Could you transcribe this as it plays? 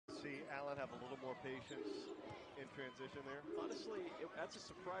McDonald have a little more patience in transition there? Honestly, that's a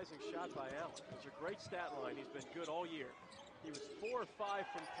surprising shot by Allen. It's a great stat line. He's been good all year. He was 4 or 5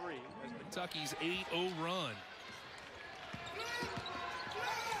 from 3. As Kentucky's 8-0 run.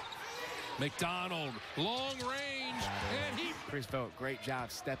 McDonald, long range, and Chris Vogt, great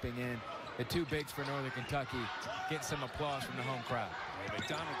job stepping in. The two bigs for Northern Kentucky, getting some applause from the home crowd. Yeah,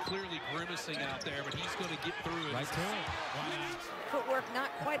 McDonald clearly grimacing out there, but he's going to get through it. Right to him. Footwork not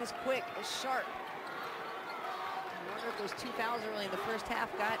quite as quick, as sharp. I wonder if those 2 fouls early in the first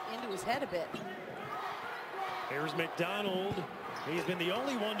half got into his head a bit. Here's McDonald. He's been the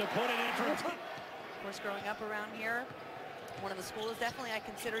only one to put it in. Of course, growing up around here, one of the schools definitely I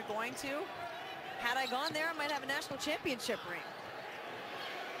considered going to. Had I gone there, I might have a national championship ring.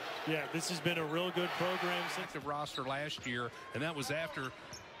 Yeah, this has been a real good program. Active roster last year, and that was after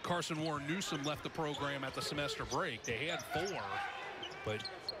Carson Warren Newsom left the program at the semester break. They had 4, but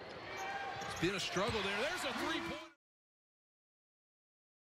it's been a struggle there. There's a 3-point.